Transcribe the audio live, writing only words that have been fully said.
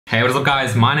Hey, what is up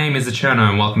guys? My name is Cherno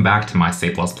and welcome back to my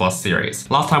C++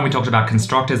 series. Last time we talked about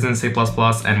constructors in C++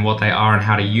 and what they are and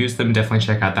how to use them. Definitely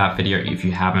check out that video if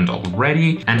you haven't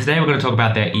already. And today we're going to talk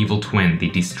about their evil twin, the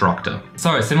destructor.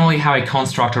 So similarly how a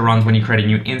constructor runs when you create a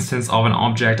new instance of an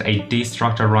object, a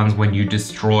destructor runs when you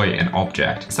destroy an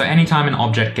object. So anytime an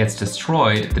object gets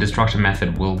destroyed, the destructor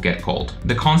method will get called.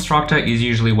 The constructor is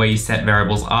usually where you set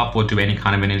variables up or do any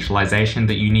kind of initialization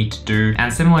that you need to do.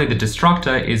 And similarly, the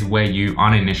destructor is where you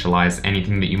uninitialize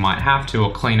anything that you might have to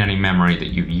or clean any memory that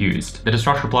you've used. The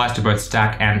destructor applies to both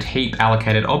stack and heap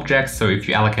allocated objects. So if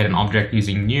you allocate an object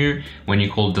using new, when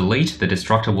you call delete, the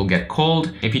destructor will get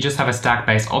called. If you just have a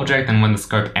stack-based object, then when the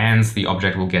scope ends, the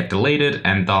object will get deleted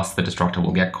and thus the destructor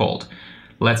will get called.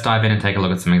 Let's dive in and take a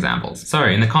look at some examples. So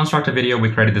in the constructor video, we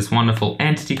created this wonderful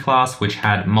entity class which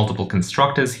had multiple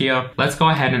constructors here. Let's go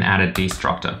ahead and add a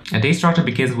destructor. A destructor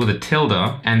begins with a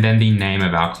tilde and then the name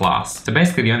of our class. So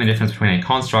basically the only difference between a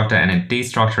constructor and a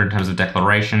destructor in terms of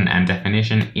declaration and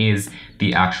definition is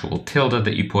the actual tilde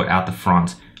that you put out the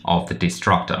front of the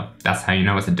destructor. That's how you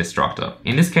know it's a destructor.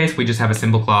 In this case, we just have a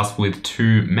simple class with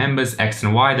two members, X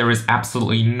and Y. There is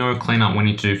absolutely no cleanup we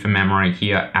need to do for memory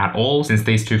here at all, since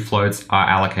these two floats are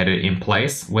allocated in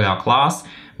place with our class.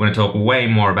 We're going to talk way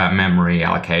more about memory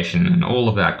allocation and all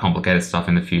of that complicated stuff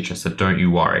in the future, so don't you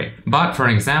worry. But for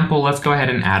an example, let's go ahead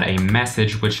and add a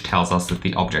message which tells us that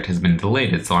the object has been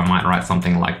deleted. So I might write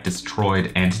something like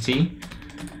destroyed entity.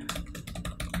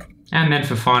 And then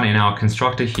for fun, in our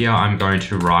constructor here, I'm going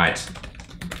to write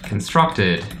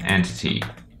constructed entity.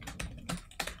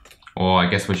 Or I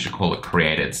guess we should call it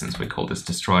created, since we call this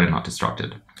destroyed and not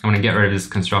destructed. I'm going to get rid of this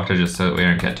constructor just so that we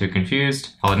don't get too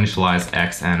confused. I'll initialize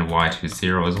X and Y to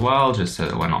 0 as well, just so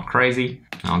that we're not crazy.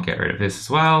 I'll get rid of this as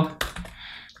well.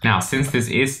 Now, since this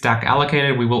is stack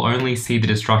allocated, we will only see the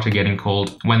destructor getting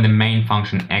called when the main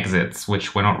function exits,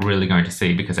 which we're not really going to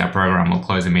see because our program will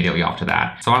close immediately after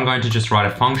that. So I'm going to just write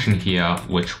a function here,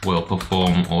 which will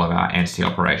perform all of our entity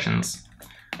operations.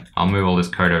 I'll move all this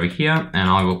code over here and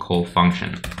I will call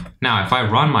function. Now, if I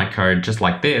run my code just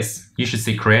like this, you should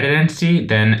see created entity,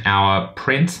 then our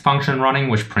print function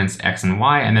running, which prints X and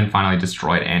Y, and then finally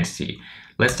destroyed entity.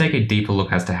 Let's take a deeper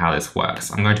look as to how this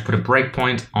works. I'm going to put a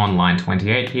breakpoint on line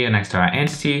 28 here next to our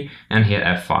entity and hit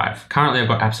F5. Currently, I've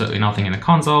got absolutely nothing in the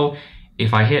console.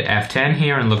 If I hit F10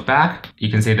 here and look back, you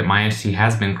can see that my entity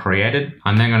has been created.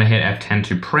 I'm then going to hit F10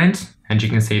 to print, and you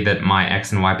can see that my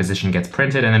X and Y position gets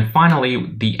printed. And then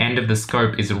finally, the end of the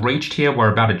scope is reached here.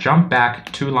 We're about to jump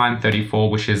back to line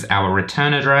 34, which is our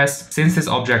return address. Since this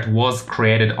object was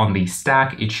created on the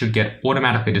stack, it should get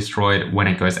automatically destroyed when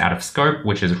it goes out of scope,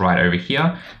 which is right over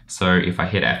here. So if I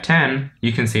hit F10,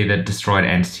 you can see that destroyed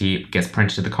entity gets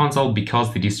printed to the console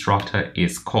because the destructor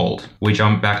is called. We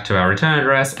jump back to our return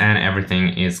address and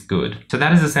everything is good. So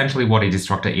that is essentially what a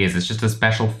destructor is. It's just a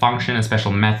special function, a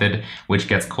special method, which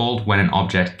gets called when an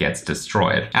object gets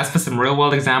destroyed. As for some real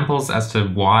world examples as to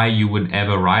why you would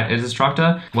ever write a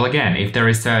destructor, well again, if there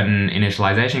is certain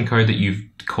initialization code that you've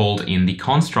called in the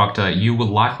constructor, you will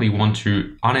likely want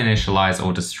to uninitialize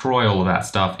or destroy all of that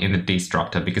stuff in the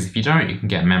destructor, because if you don't, you can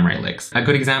get memory leaks. A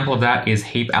good example of that is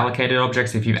heap allocated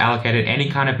objects. If you've allocated any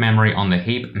kind of memory on the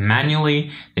heap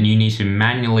manually, then you need to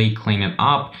manually clean it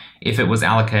up. If it was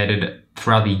allocated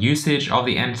throughout the usage of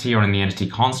the entity or in the entity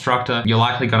constructor, you're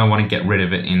likely going to want to get rid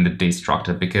of it in the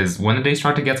destructor, because when the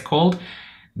destructor gets called,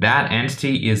 that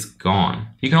entity is gone.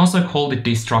 You can also call the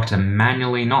destructor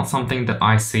manually, not something that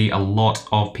I see a lot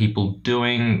of people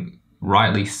doing,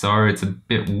 rightly so. It's a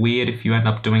bit weird if you end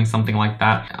up doing something like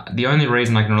that. The only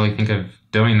reason I can really think of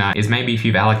doing that is maybe if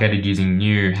you've allocated using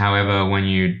new, however, when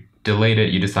you delete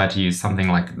it, you decide to use something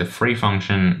like the free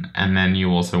function, and then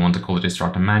you also want to call the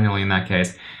destructor manually in that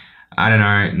case. I don't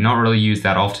know, not really used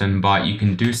that often, but you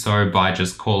can do so by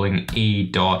just calling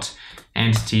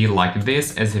e.entity like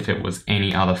this as if it was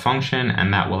any other function,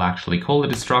 and that will actually call the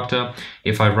destructor.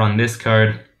 If I run this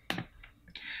code,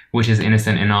 which is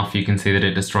innocent enough, you can see that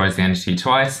it destroys the entity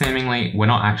twice, seemingly. We're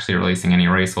not actually releasing any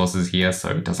resources here, so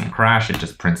it doesn't crash, it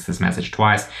just prints this message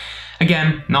twice.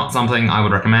 Again, not something I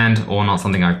would recommend, or not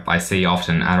something I see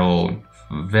often at all.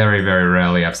 Very, very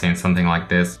rarely I've seen something like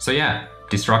this. So yeah,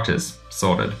 destructors,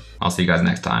 sorted. I'll see you guys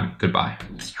next time. Goodbye.